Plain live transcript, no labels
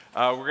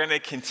We're going to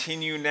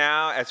continue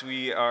now as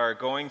we are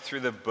going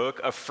through the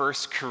book of 1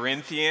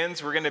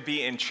 Corinthians. We're going to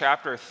be in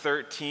chapter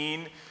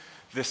 13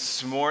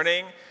 this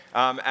morning.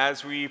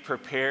 As we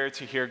prepare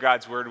to hear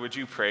God's word, would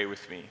you pray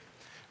with me?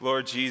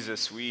 Lord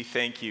Jesus, we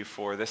thank you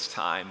for this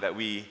time that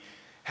we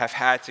have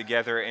had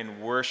together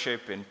in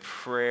worship and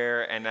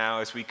prayer. And now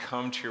as we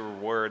come to your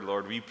word,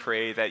 Lord, we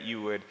pray that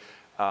you would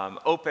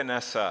open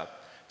us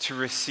up to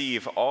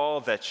receive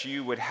all that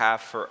you would have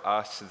for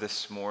us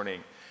this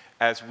morning,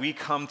 as we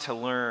come to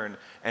learn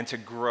and to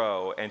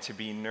grow and to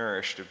be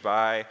nourished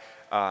by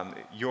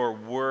your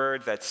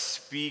word that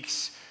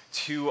speaks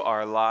to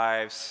our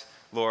lives.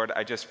 Lord,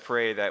 I just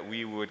pray that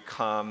we would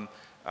come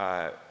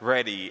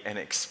ready and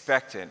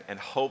expectant and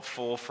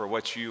hopeful for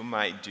what you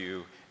might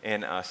do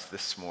in us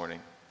this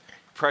morning.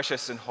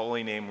 Precious and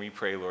holy name we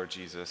pray, Lord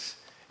Jesus.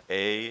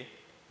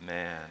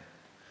 Amen.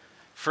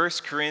 1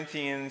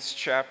 Corinthians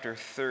chapter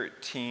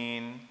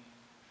 13.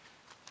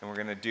 And we're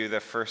going to do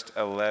the first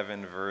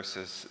 11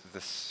 verses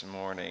this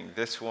morning.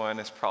 This one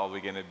is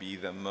probably going to be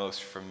the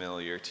most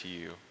familiar to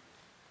you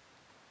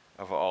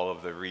of all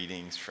of the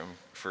readings from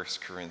 1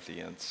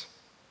 Corinthians.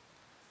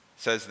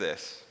 It says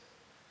this: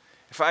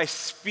 "If I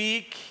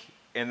speak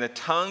in the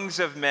tongues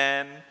of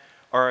men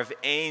or of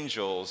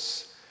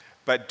angels,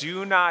 but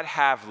do not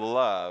have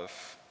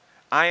love,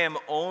 I am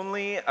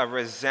only a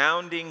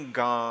resounding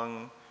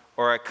gong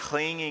or a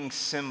clanging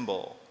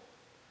cymbal.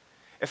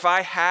 If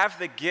I have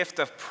the gift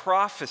of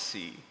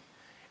prophecy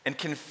and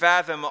can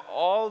fathom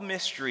all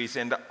mysteries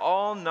and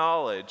all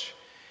knowledge,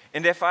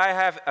 and if I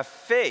have a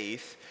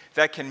faith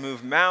that can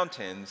move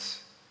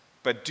mountains,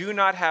 but do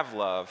not have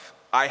love,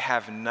 I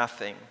have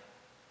nothing.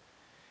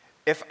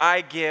 If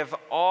I give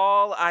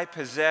all I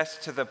possess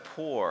to the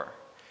poor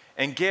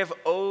and give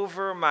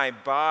over my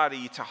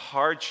body to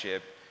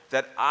hardship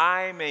that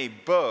I may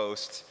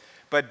boast,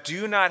 but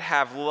do not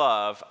have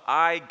love,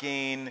 I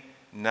gain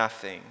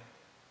nothing.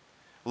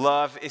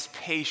 Love is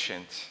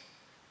patient.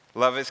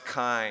 Love is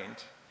kind.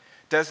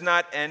 Does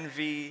not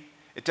envy.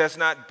 It does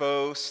not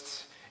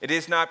boast. It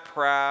is not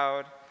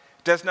proud.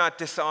 It does not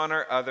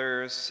dishonor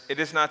others. It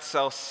is not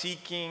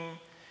self-seeking.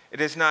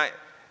 It is not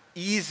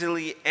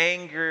easily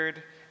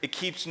angered. It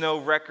keeps no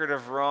record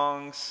of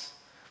wrongs.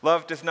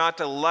 Love does not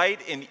delight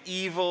in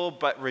evil,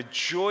 but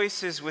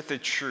rejoices with the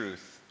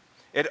truth.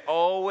 It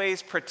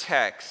always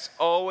protects,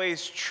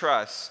 always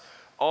trusts,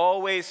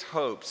 always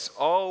hopes,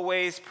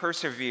 always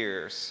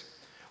perseveres.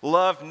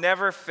 Love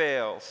never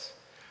fails,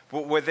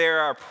 but where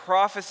there are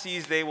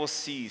prophecies, they will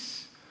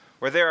cease.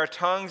 Where there are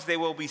tongues, they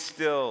will be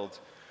stilled.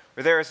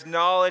 Where there is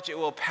knowledge, it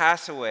will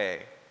pass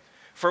away.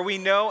 For we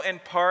know in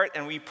part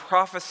and we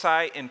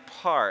prophesy in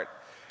part,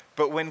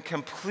 but when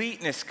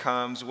completeness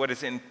comes, what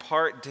is in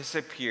part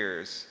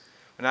disappears.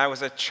 When I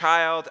was a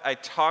child, I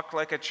talked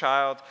like a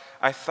child,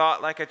 I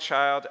thought like a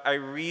child, I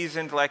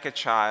reasoned like a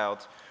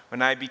child.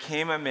 When I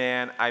became a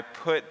man, I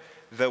put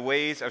the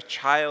ways of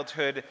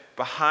childhood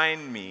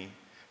behind me.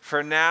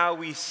 For now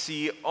we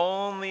see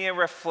only a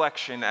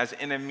reflection as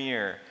in a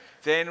mirror.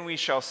 Then we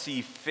shall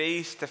see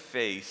face to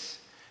face.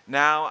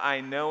 Now I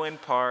know in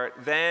part,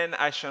 then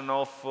I shall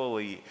know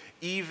fully,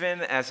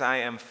 even as I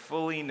am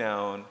fully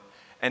known.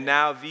 And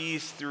now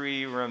these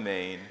three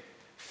remain: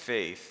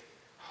 faith,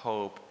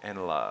 hope,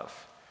 and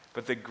love.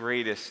 But the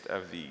greatest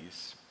of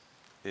these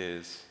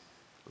is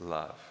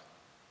love."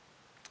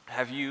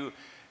 Have you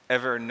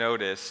ever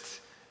noticed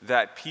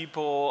that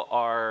people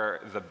are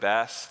the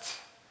best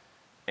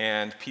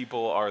and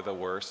people are the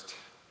worst?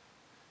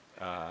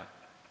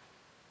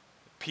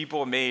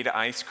 People made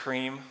ice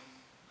cream,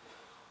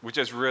 which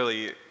is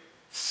really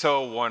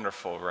so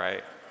wonderful,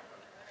 right?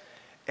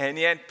 And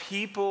yet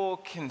people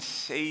can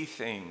say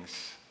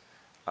things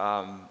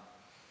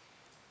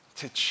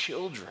to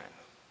children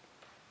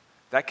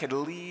that could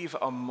leave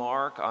a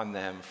mark on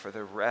them for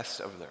the rest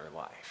of their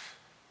life,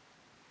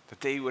 that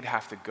they would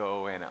have to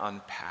go and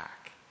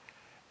unpack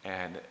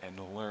and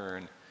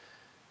learn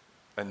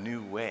a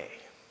new way.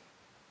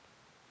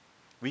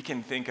 We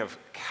can think of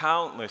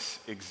countless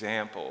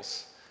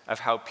examples of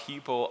how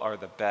people are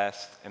the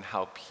best and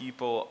how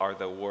people are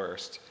the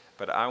worst,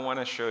 but I want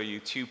to show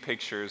you two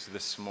pictures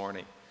this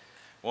morning.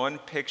 One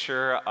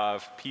picture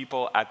of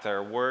people at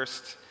their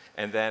worst,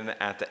 and then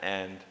at the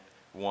end,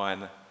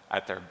 one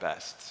at their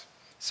best.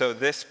 So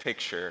this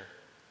picture,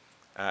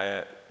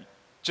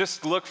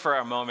 just look for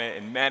a moment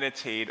and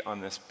meditate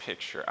on this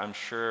picture. I'm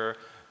sure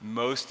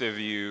most of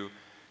you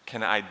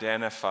can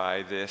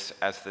identify this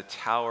as the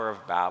Tower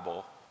of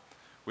Babel,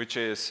 which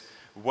is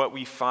what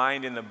we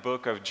find in the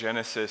book of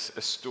Genesis,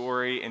 a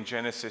story in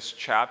Genesis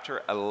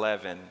chapter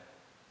 11,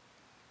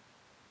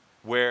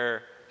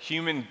 where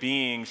human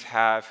beings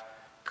have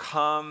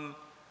come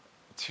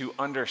to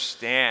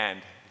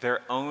understand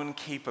their own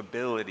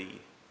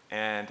capability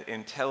and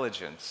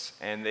intelligence,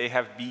 and they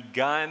have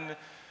begun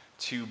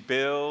to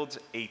build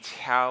a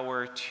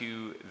tower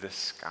to the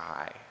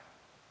sky.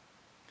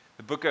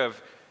 The book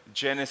of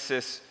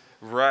Genesis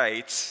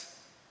writes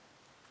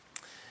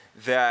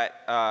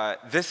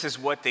that this is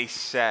what they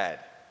said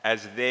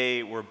as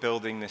they were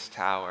building this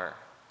tower.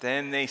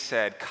 Then they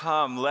said,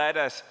 "Come, let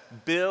us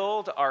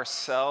build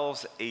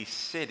ourselves a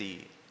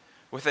city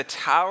with a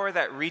tower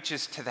that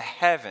reaches to the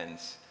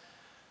heavens,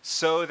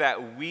 so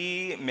that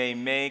we may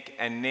make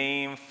a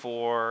name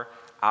for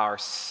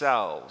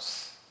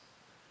ourselves.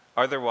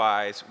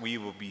 Otherwise, we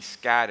will be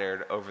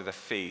scattered over the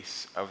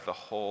face of the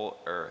whole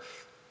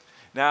earth."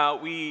 Now,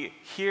 we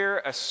hear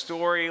a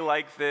story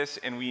like this,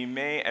 and we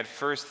may at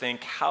first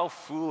think, how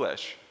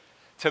foolish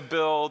to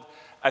build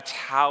a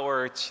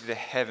tower to the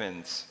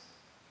heavens.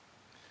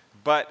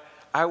 But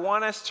I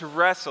want us to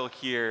wrestle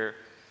here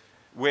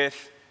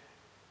with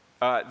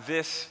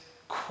this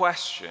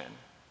question.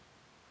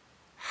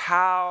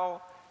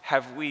 How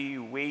have we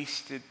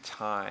wasted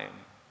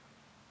time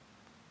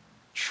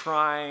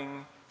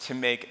trying to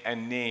make a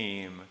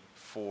name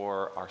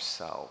for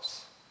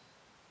ourselves?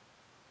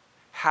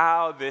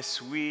 How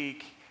this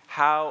week,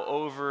 how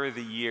over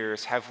the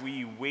years have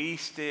we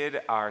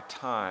wasted our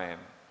time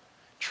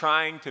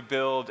trying to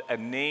build a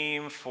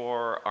name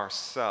for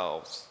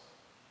ourselves?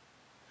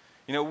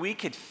 You know, we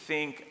could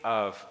think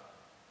of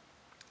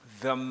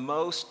the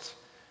most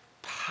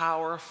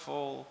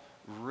powerful,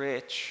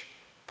 rich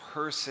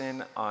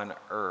person on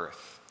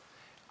earth.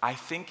 I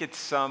think it's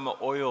some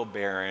oil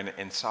baron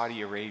in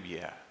Saudi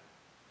Arabia,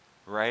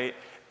 right?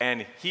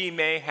 And he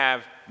may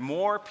have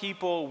more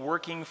people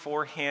working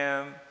for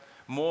him,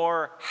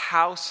 more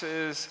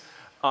houses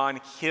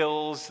on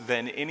hills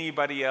than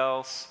anybody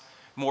else,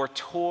 more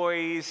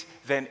toys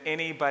than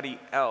anybody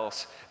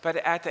else. But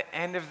at the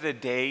end of the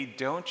day,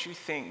 don't you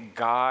think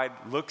God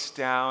looks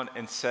down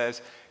and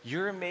says,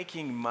 "You're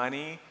making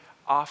money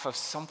off of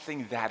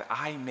something that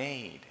I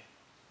made,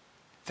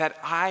 that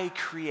I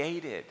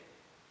created"?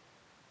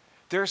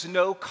 There's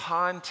no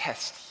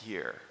contest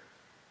here.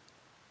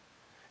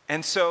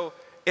 And so,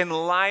 in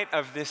light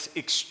of this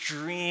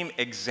extreme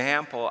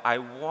example, I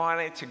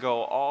wanted to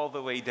go all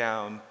the way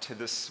down to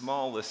the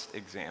smallest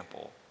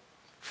example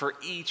for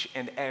each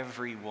and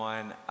every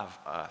one of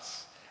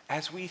us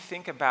as we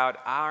think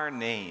about our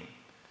name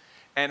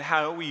and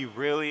how we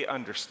really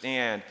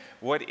understand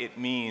what it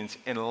means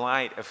in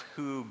light of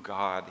who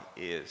God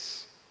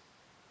is.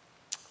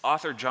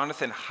 Author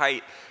Jonathan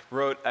Haidt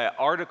wrote an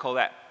article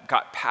that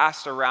got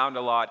passed around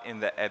a lot in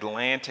the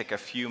Atlantic a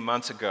few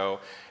months ago,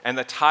 and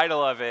the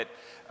title of it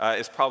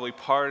is probably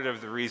part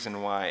of the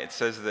reason why. It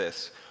says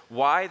this: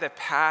 "Why the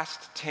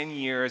past 10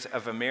 years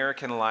of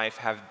American life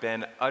have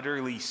been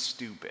utterly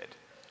stupid,"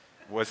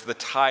 was the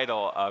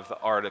title of the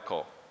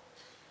article.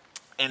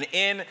 And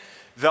in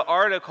the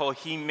article,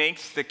 he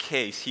makes the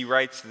case. He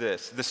writes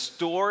this: "The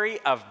story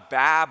of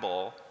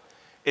Babel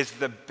is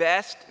the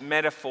best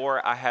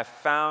metaphor I have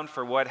found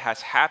for what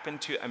has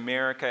happened to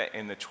America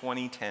in the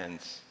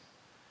 2010s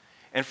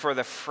and for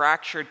the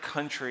fractured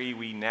country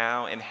we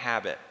now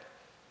inhabit.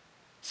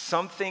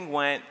 Something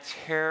went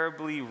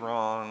terribly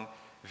wrong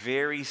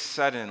very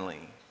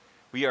suddenly.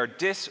 We are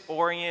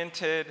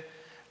disoriented,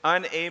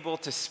 unable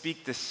to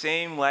speak the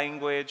same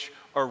language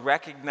or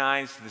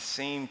recognize the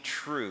same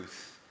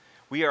truth.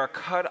 We are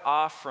cut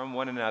off from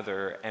one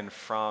another and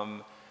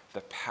from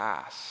the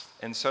past."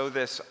 And so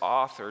this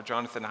author,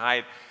 Jonathan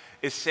Haidt,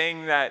 is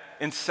saying that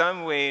in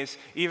some ways,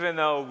 even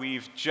though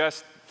we've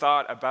just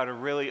thought about a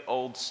really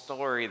old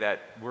story, that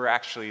we're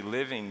actually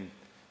living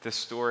the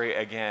story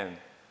again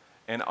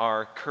in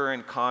our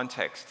current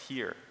context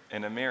here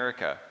in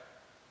America.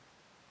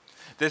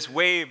 This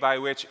way by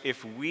which,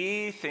 if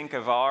we think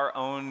of our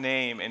own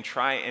name and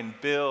try and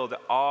build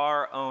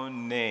our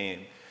own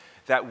name,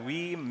 that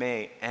we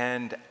may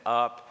end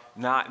up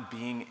not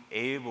being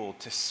able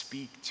to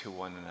speak to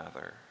one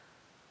another,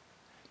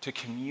 to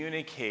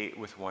communicate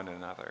with one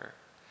another,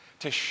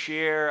 to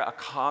share a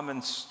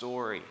common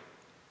story.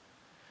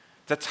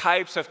 The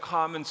types of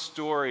common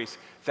stories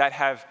that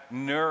have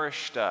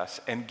nourished us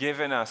and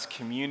given us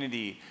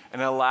community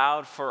and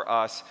allowed for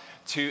us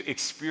to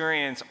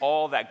experience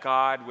all that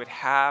God would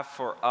have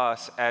for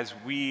us as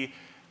we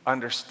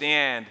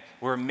understand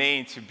we're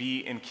made to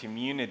be in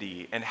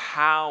community and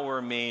how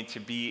we're made to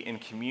be in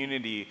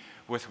community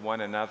with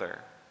one another.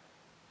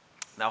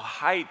 Now,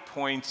 Haidt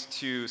points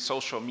to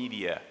social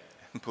media,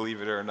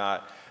 believe it or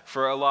not,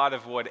 for a lot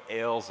of what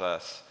ails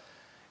us.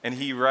 And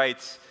he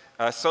writes,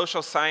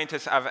 social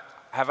scientists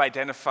have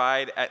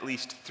identified at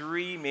least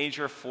 3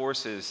 major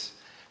forces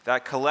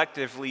that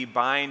collectively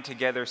bind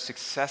together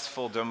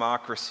successful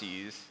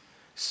democracies: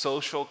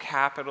 social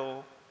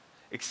capital,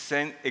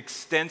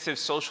 extensive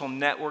social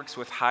networks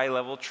with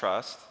high-level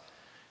trust,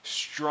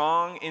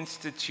 strong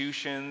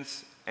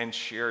institutions, and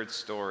shared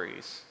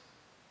stories.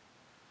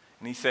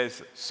 And he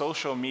says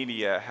social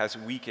media has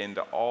weakened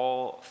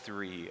all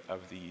 3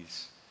 of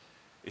these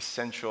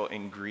essential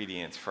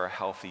ingredients for a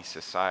healthy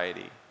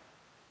society.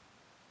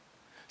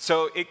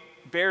 So it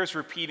bears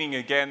repeating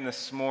again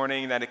this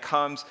morning that it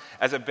comes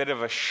as a bit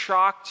of a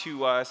shock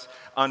to us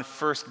on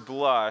first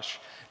blush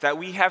that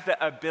we have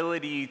the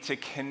ability to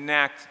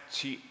connect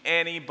to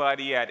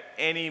anybody at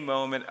any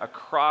moment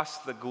across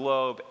the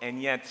globe,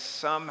 and yet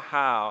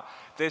somehow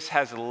this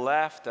has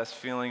left us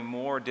feeling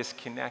more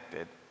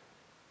disconnected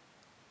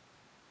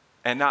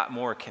and not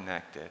more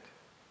connected.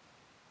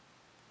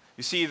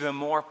 You see, the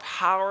more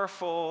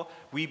powerful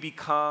we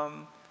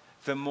become,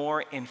 the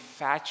more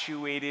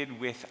infatuated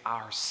with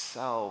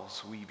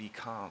ourselves we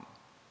become.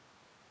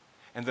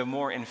 And the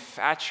more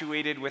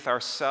infatuated with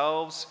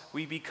ourselves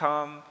we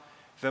become,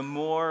 the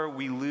more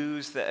we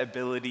lose the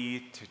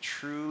ability to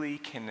truly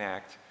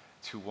connect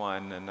to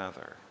one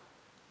another.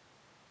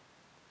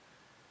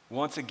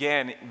 Once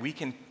again, we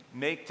can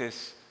make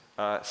this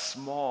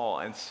small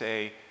and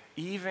say,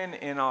 even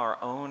in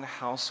our own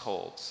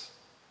households,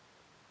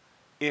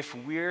 if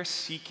we're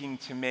seeking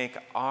to make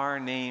our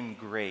name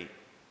great,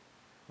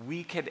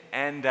 we could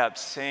end up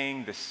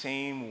saying the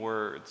same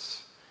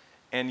words,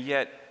 and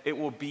yet it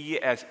will be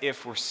as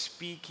if we're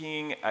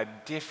speaking a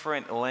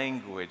different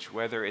language,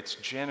 whether it's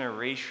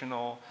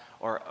generational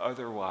or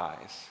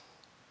otherwise.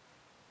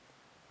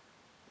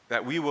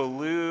 That we will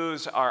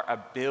lose our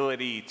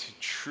ability to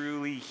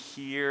truly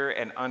hear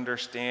and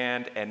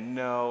understand and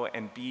know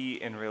and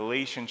be in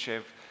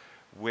relationship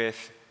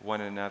with one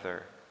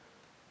another.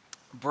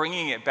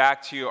 Bringing it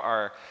back to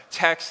our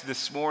text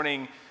this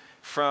morning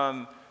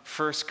from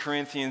 1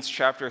 Corinthians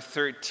chapter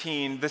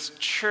 13, this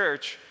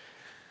church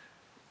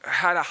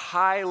had a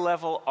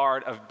high-level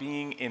art of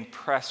being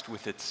impressed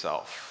with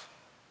itself,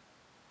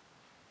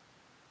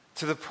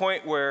 to the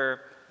point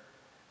where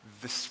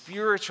the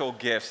spiritual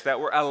gifts that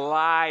were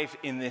alive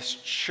in this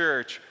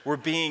church were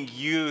being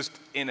used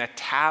in a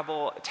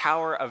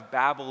Tower of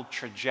Babel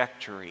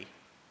trajectory.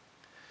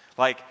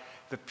 Like,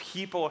 the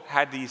people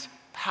had these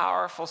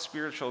powerful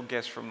spiritual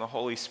gifts from the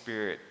Holy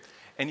Spirit,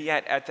 and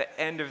yet at the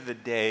end of the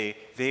day,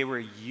 they were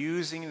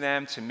using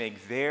them to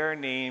make their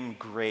name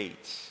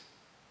great.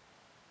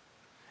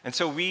 And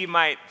so we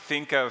might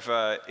think of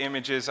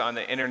images on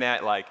the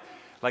internet like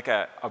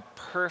a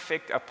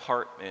perfect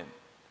apartment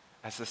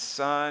as the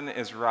sun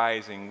is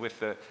rising with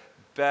the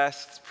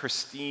best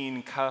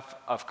pristine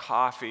cup of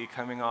coffee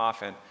coming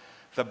off and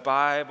the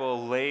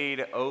Bible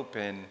laid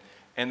open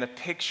and the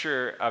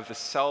picture of the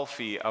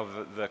selfie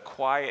of the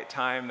quiet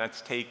time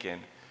that's taken,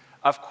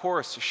 of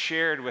course,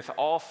 shared with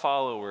all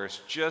followers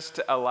just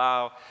to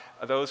allow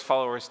those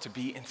followers to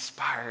be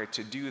inspired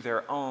to do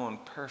their own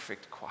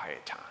perfect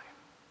quiet time.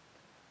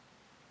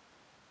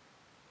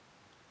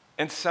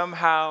 And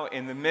somehow,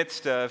 in the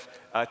midst of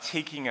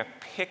taking a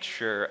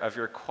picture of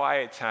your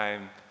quiet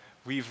time,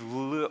 we've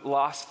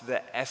lost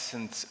the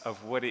essence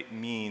of what it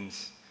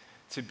means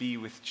to be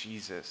with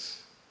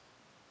Jesus.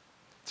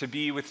 To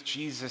be with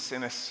Jesus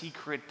in a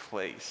secret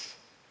place.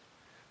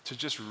 To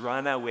just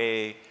run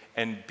away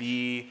and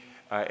be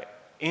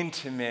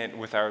intimate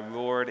with our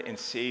Lord and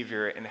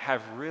Savior and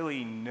have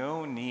really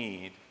no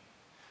need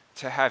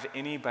to have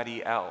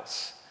anybody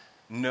else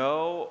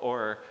know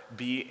or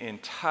be in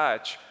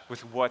touch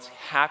with what's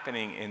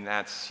happening in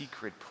that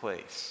secret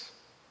place.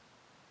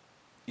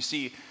 You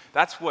see,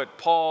 that's what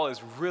Paul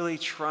is really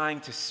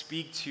trying to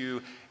speak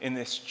to in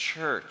this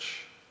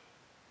church.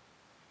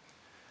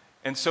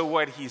 And so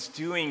what he's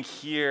doing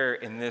here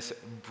in this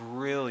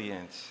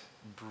brilliant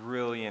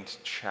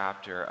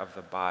chapter of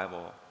the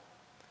Bible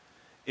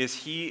is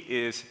he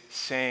is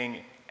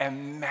saying,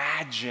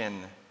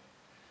 imagine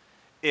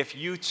if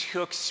you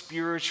took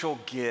spiritual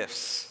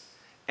gifts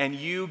and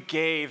you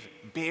gave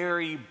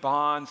Barry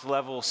Bonds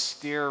level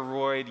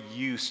steroid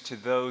use to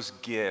those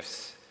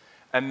gifts.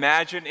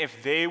 Imagine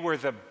if they were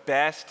the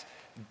best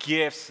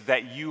gifts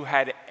that you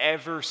had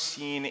ever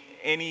seen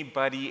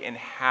anybody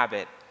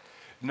inhabit.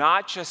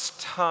 Not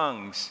just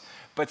tongues,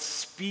 but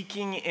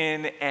speaking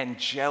in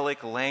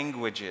angelic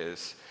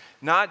languages.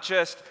 Not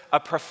just a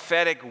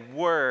prophetic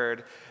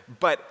word,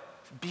 but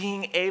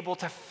being able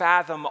to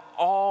fathom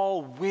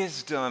all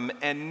wisdom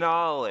and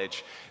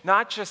knowledge.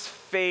 Not just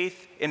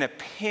faith in a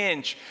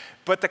pinch,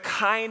 but the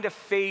kind of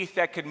faith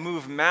that could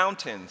move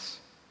mountains.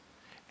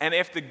 And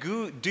if the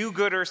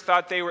do-gooders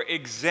thought they were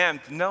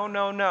exempt, no.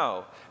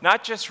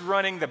 Not just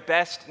running the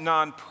best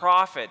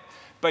nonprofit,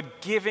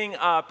 but giving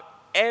up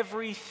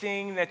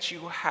everything that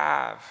you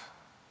have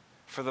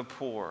for the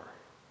poor.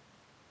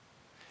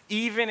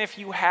 Even if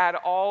you had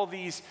all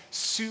these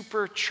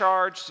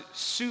supercharged,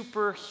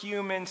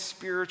 superhuman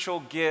spiritual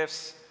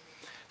gifts,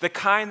 the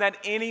kind that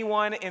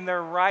anyone in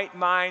their right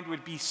mind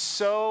would be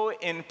so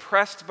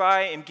impressed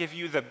by and give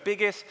you the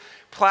biggest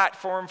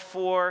platform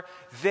for,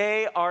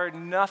 they are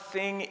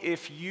nothing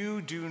if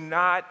you do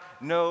not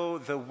know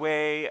the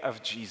way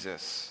of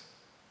Jesus.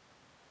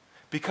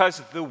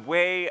 Because the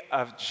way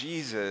of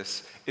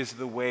Jesus is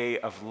the way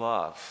of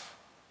love.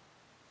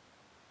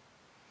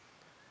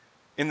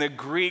 In the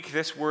Greek,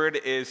 this word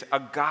is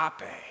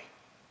agape.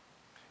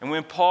 And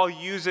when Paul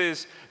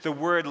uses the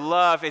word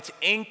love, it's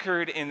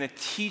anchored in the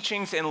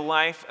teachings and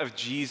life of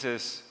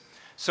Jesus.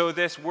 So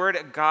this word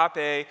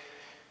agape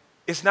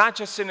is not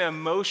just an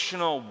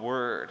emotional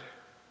word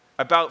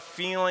about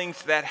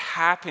feelings that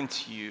happen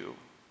to you.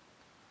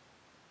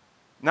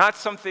 Not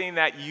something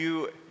that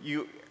you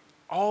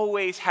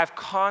always have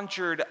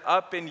conjured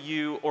up in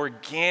you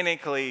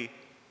organically,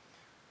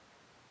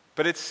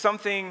 but it's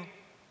something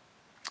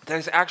that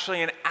is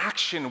actually an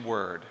action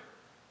word.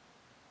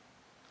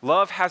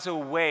 Love has a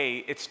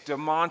way, it's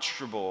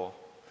demonstrable.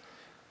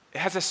 It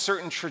has a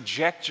certain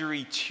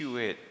trajectory to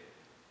it.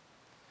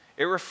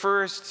 It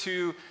refers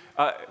to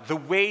the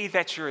way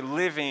that you're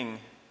living.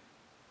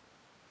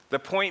 The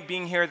point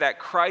being here that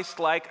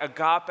Christ-like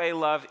agape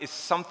love is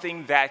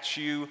something that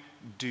you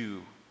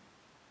do.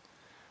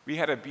 We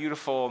had a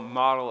beautiful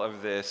model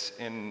of this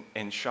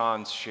in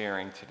Sean's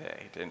sharing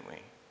today, didn't we?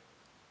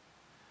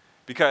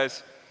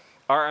 Because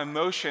our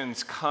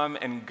emotions come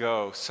and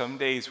go. Some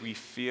days we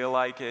feel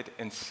like it,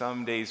 and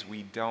some days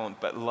we don't.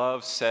 But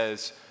love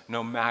says,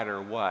 no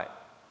matter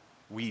what,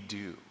 we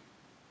do.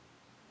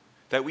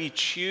 That we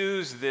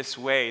choose this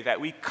way,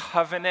 that we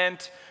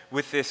covenant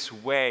with this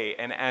way.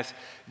 And as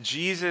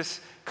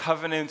Jesus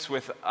covenants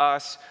with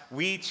us,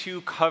 we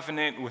too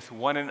covenant with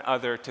one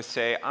another to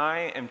say,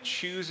 I am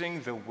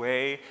choosing the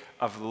way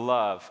of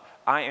love.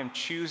 I am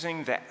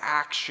choosing the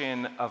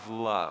action of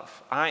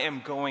love. I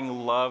am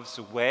going love's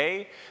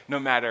way, no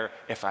matter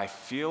if I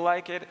feel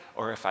like it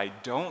or if I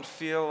don't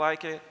feel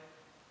like it.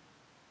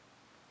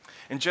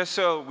 And just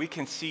so we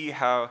can see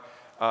how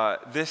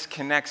this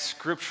connects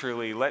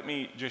scripturally, let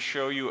me just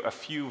show you a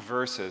few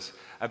verses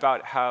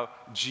about how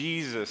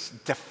Jesus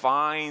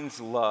defines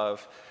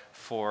love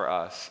for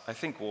us. I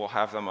think we'll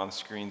have them on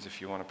screens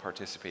if you want to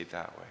participate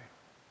that way.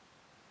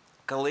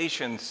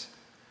 Galatians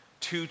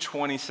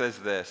 2:20 says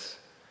this,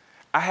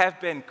 I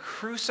have been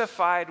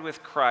crucified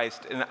with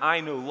Christ, and I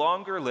no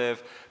longer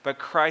live, but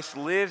Christ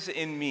lives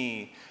in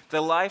me.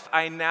 The life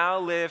I now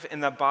live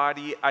in the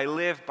body, I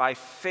live by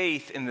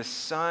faith in the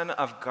Son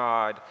of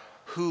God,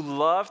 who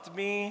loved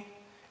me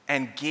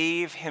and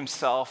gave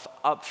himself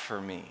up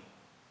for me.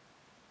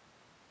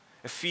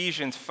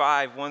 Ephesians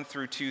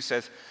 5:1-2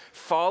 says,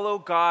 follow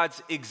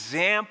God's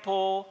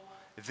example,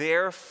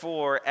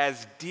 therefore,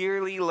 as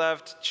dearly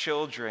loved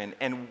children,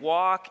 and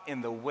walk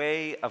in the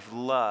way of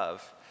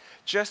love,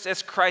 just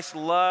as Christ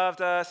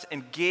loved us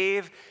and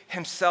gave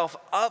himself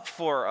up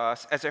for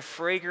us as a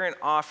fragrant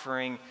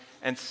offering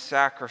and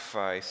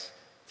sacrifice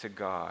to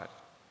God.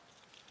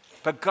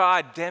 But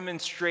God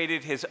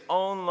demonstrated his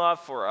own love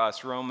for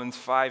us, Romans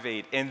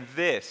 5:8. In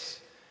this,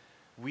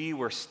 we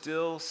were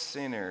still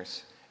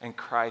sinners, and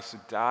Christ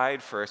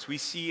died for us. We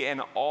see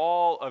in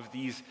all of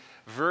these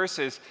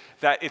verses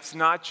that it's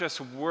not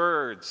just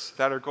words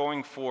that are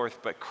going forth,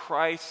 but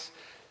Christ's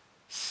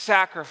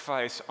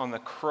sacrifice on the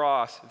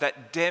cross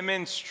that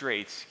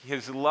demonstrates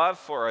his love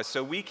for us.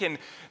 So we can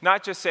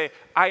not just say,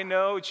 I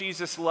know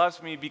Jesus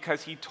loves me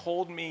because he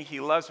told me he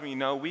loves me.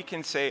 No, we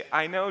can say,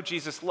 I know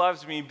Jesus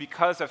loves me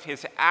because of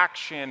his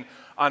action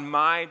on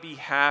my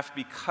behalf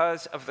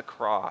because of the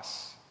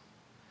cross.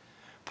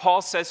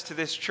 Paul says to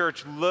this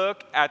church,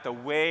 look at the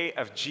way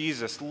of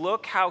Jesus.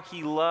 Look how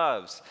he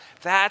loves.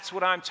 That's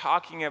what I'm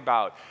talking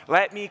about.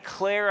 Let me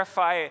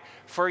clarify it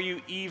for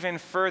you even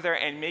further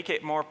and make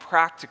it more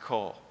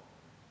practical.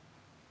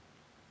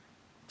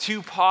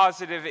 Two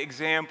positive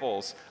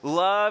examples.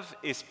 Love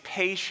is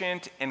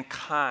patient and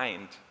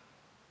kind.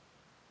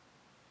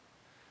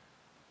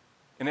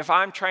 And if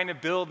I'm trying to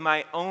build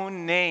my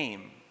own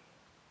name,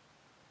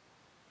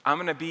 I'm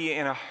going to be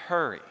in a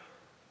hurry.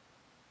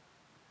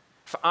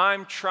 If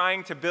I'm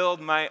trying to build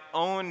my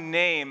own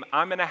name,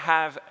 I'm going to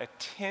have a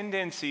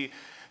tendency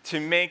to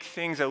make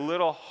things a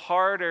little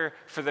harder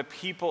for the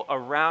people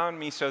around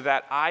me so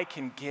that I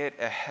can get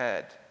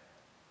ahead.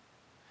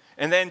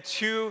 And then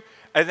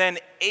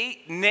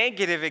 8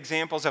 negative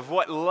examples of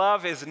what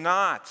love is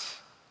not.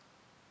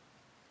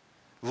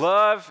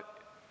 Love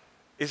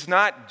is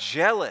not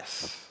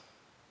jealous.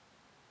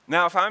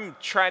 Now, if I'm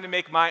trying to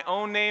make my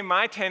own name,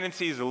 my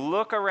tendency is to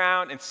look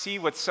around and see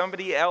what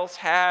somebody else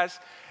has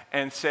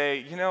and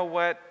say, you know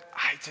what,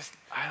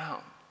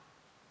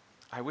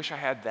 I wish I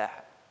had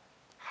that.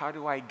 How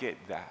do I get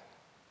that?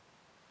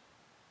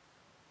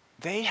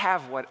 They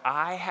have what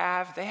I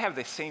have. They have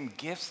the same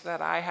gifts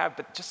that I have,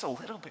 but just a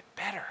little bit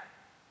better.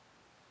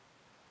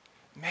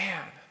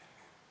 Man,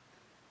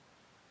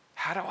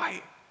 how do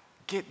I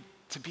get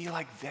to be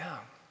like them?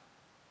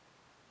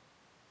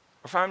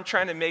 If I'm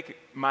trying to make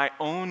my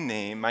own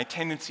name, my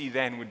tendency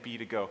then would be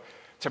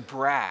to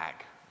brag,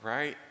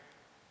 right?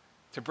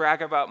 To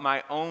brag about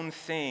my own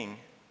thing.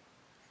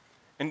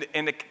 And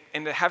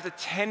to have the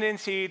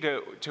tendency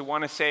to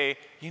want to say,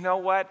 you know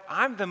what?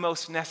 I'm the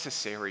most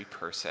necessary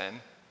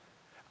person.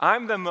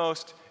 I'm the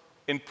most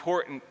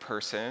important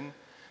person.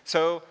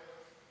 So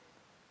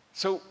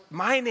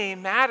my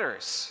name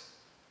matters.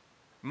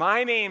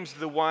 My name's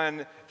the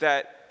one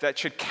that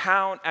should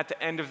count at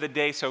the end of the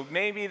day. So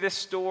maybe this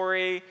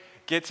story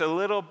gets a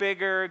little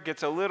bigger,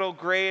 gets a little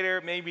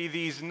greater. Maybe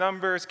these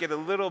numbers get a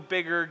little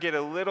bigger, get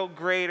a little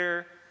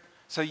greater,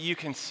 so you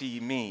can see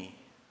me.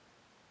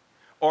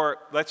 Or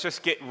let's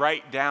just get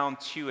right down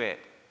to it.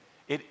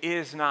 It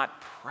is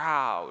not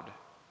proud.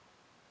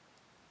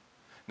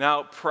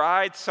 Now,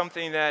 pride's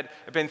something that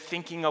I've been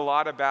thinking a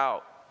lot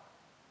about.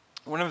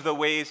 One of the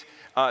ways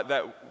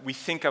that we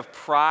think of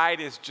pride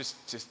is just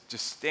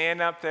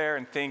stand up there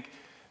and think,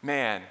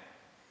 man,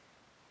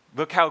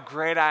 look how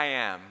great I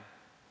am.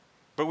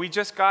 But we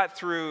just got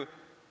through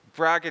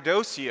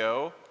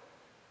braggadocio,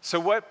 So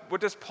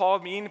what does Paul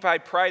mean by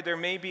pride? There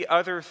may be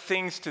other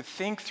things to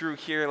think through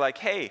here, like,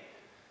 hey,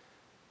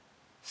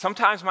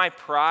 sometimes my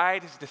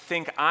pride is to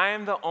think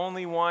I'm the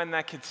only one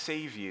that could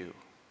save you.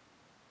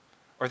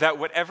 Or that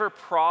whatever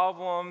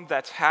problem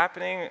that's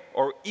happening,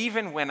 or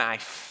even when I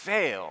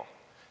fail,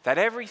 that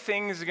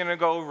everything is going to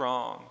go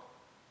wrong.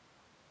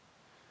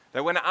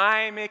 That when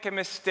I make a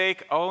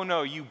mistake, oh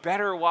no, you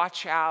better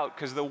watch out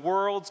because the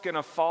world's going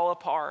to fall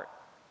apart.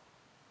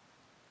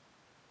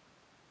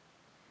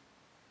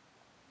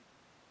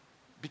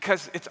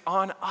 Because it's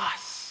on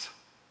us.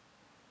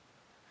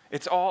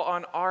 It's all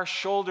on our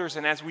shoulders.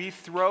 And as we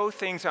throw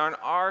things on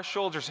our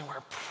shoulders and we're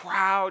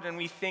proud and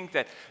we think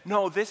that,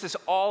 no, this is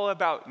all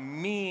about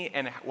me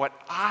and what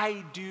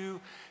I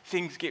do,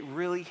 things get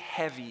really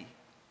heavy.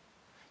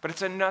 But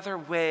it's another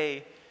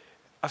way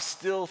of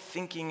still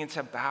thinking it's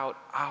about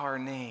our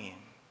name.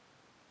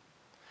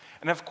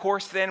 And of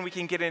course, then we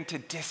can get into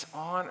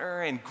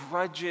dishonor and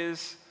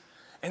grudges.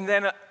 And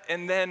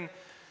then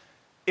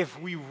if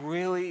we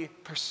really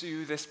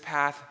pursue this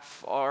path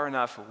far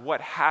enough,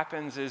 what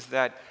happens is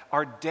that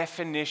our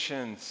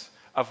definitions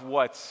of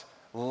what's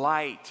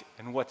light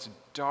and what's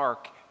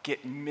dark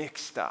get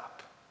mixed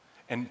up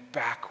and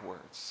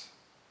backwards.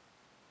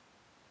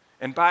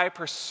 And by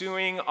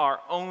pursuing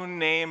our own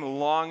name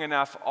long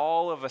enough,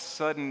 all of a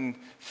sudden,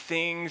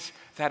 things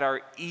that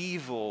are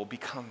evil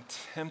become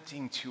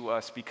tempting to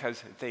us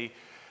because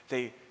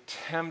they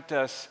tempt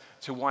us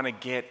to want to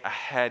get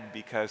ahead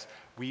because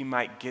we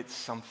might get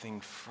something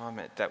from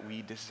it that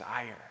we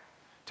desire,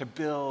 to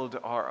build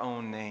our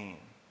own name.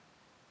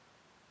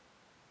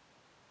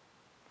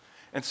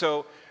 And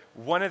so,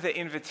 one of the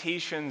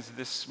invitations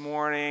this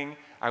morning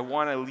I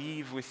want to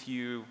leave with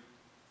you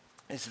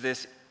is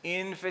this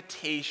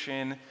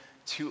invitation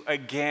to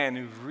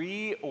again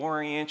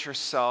reorient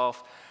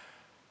yourself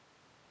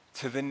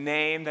to the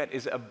name that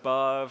is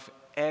above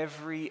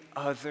every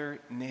other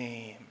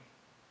name.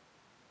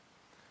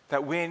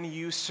 That when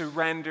you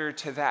surrender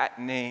to that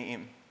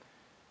name,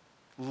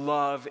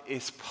 love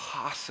is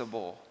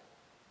possible.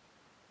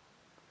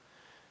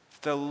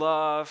 The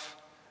love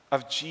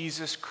of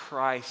Jesus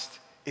Christ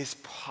is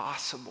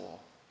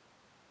possible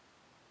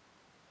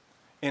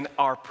in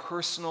our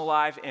personal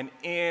life and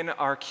in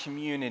our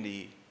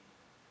community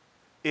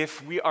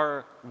if we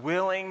are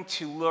willing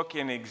to look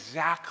in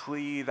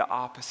exactly the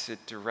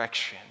opposite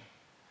direction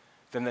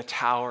than the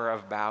Tower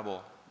of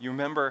Babel. You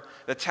remember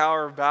the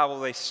Tower of Babel,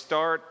 they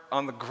start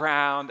on the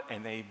ground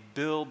and they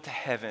build to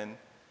heaven.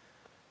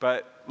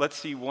 But let's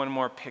see one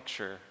more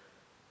picture.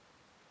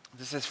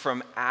 This is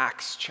from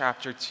Acts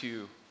chapter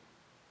 2.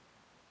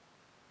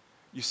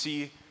 You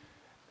see,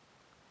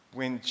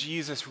 when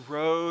Jesus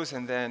rose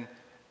and then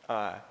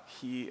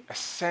he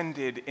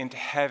ascended into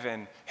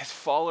heaven, his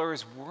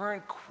followers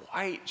weren't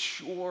quite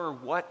sure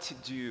what to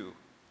do.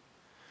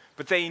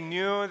 But they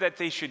knew that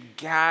they should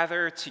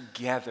gather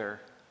together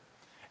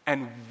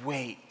and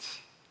wait.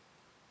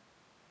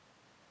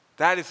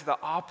 That is the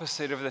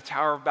opposite of the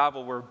Tower of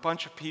Babel, where a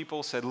bunch of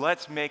people said,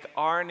 let's make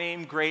our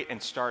name great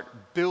and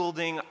start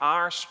building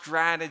our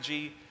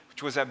strategy,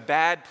 which was a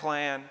bad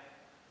plan.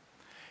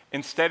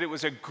 Instead, it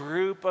was a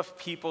group of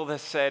people that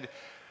said,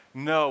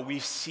 no,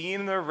 we've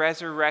seen the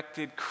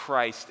resurrected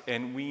Christ,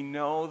 and we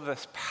know the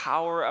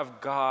power of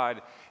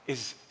God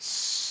is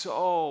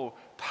so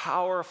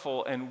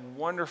powerful and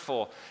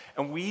wonderful.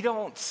 And we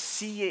don't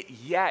see it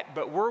yet,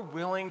 but we're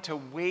willing to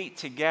wait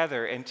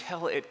together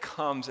until it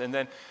comes. And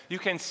then you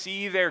can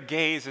see their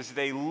gaze as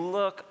they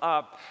look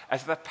up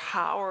as the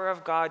power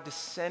of God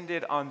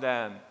descended on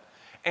them.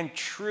 And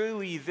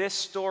truly, this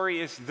story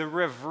is the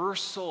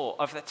reversal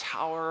of the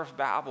Tower of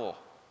Babel.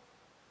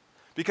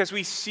 Because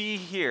we see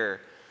here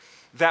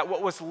that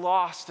what was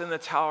lost in the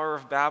Tower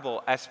of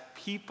Babel as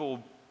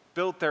people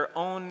built their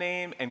own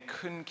name and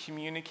couldn't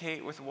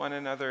communicate with one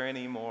another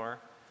anymore,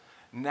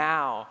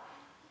 now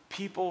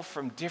people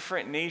from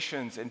different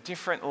nations and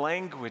different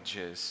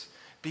languages,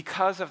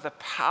 because of the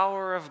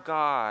power of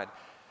God,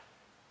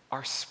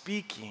 are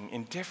speaking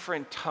in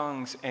different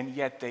tongues, and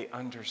yet they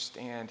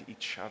understand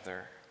each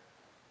other.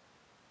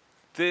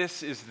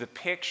 This is the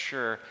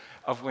picture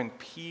of when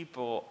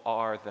people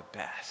are the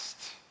best.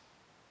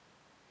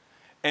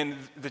 And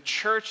the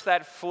church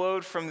that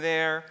flowed from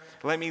there,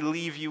 let me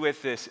leave you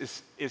with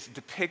this, is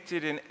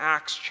depicted in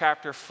Acts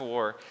chapter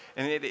 4.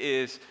 And it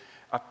is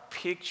a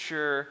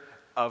picture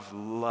of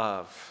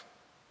love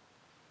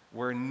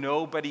where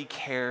nobody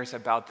cares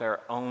about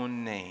their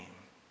own name.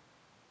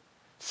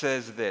 It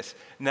says this,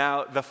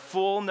 now the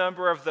full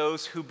number of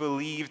those who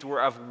believed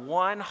were of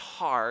one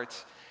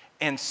heart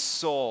and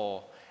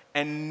soul.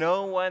 And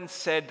no one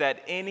said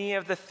that any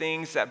of the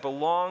things that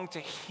belonged to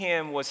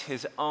him was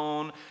his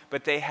own,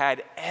 but they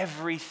had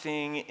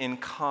everything in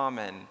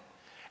common.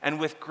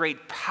 And with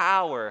great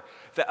power,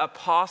 the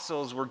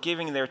apostles were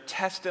giving their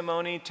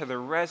testimony to the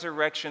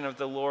resurrection of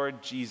the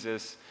Lord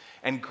Jesus,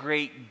 and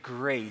great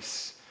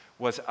grace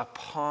was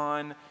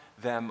upon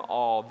them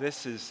all.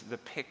 This is the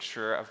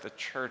picture of the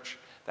church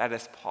that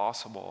is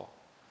possible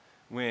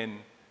when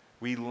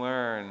we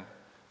learn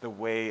the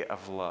way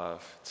of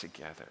love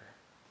together.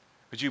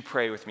 Would you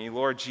pray with me?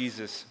 Lord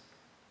Jesus,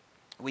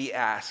 we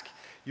ask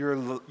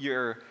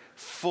your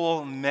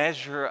full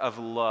measure of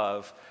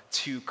love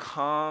to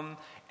come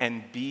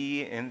and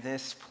be in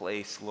this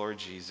place, Lord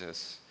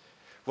Jesus.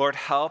 Lord,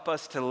 help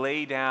us to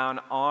lay down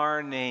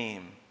our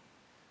name.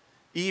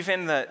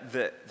 Even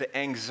the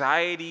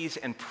anxieties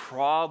and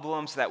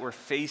problems that we're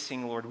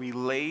facing, Lord, we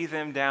lay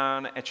them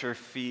down at your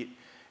feet.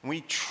 And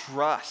we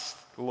trust,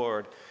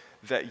 Lord,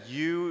 that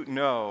you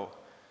know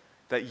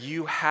that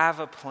you have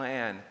a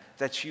plan,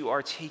 that you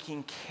are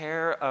taking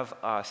care of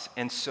us,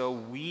 and so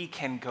we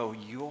can go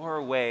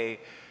your way,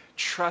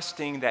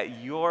 trusting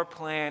that your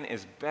plan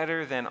is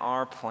better than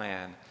our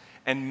plan.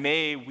 And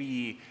may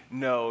we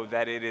know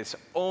that it is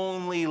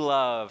only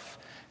love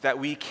that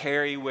we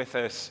carry with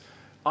us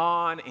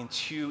on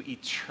into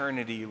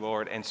eternity,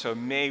 Lord. And so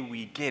may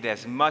we get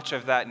as much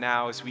of that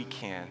now as we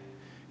can.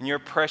 In your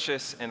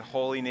precious and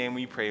holy name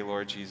we pray,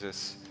 Lord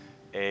Jesus.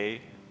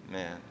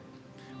 Amen.